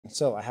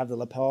So I have the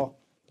lapel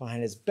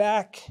behind his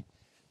back,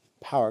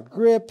 power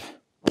grip,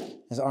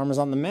 his arm is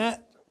on the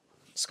mat,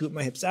 scoop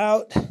my hips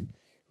out,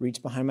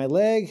 reach behind my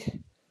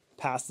leg,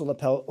 pass the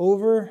lapel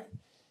over.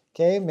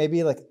 Okay,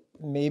 maybe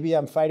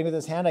I'm fighting with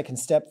his hand, I can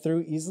step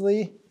through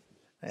easily.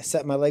 I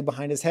set my leg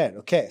behind his head.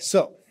 Okay,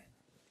 so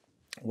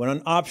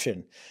one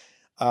option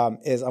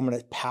is I'm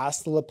gonna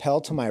pass the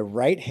lapel to my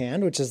right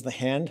hand, which is the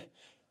hand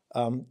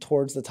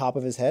towards the top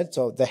of his head.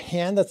 So the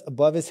hand that's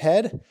above his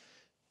head,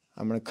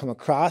 I'm gonna come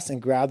across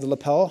and grab the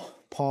lapel,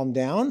 palm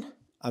down.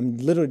 I'm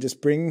literally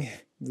just bringing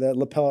the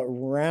lapel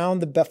around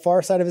the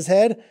far side of his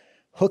head,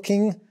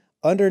 hooking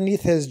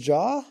underneath his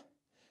jaw,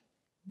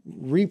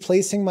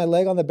 replacing my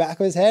leg on the back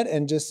of his head,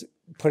 and just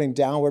putting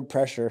downward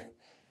pressure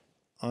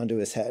onto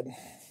his head.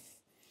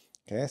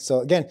 Okay, so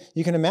again,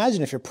 you can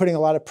imagine if you're putting a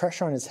lot of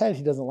pressure on his head,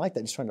 he doesn't like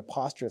that. He's trying to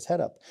posture his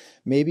head up.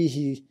 Maybe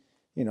he,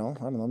 I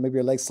don't know, maybe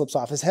your leg slips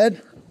off his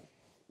head.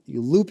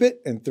 You loop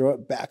it and throw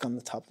it back on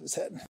the top of his head.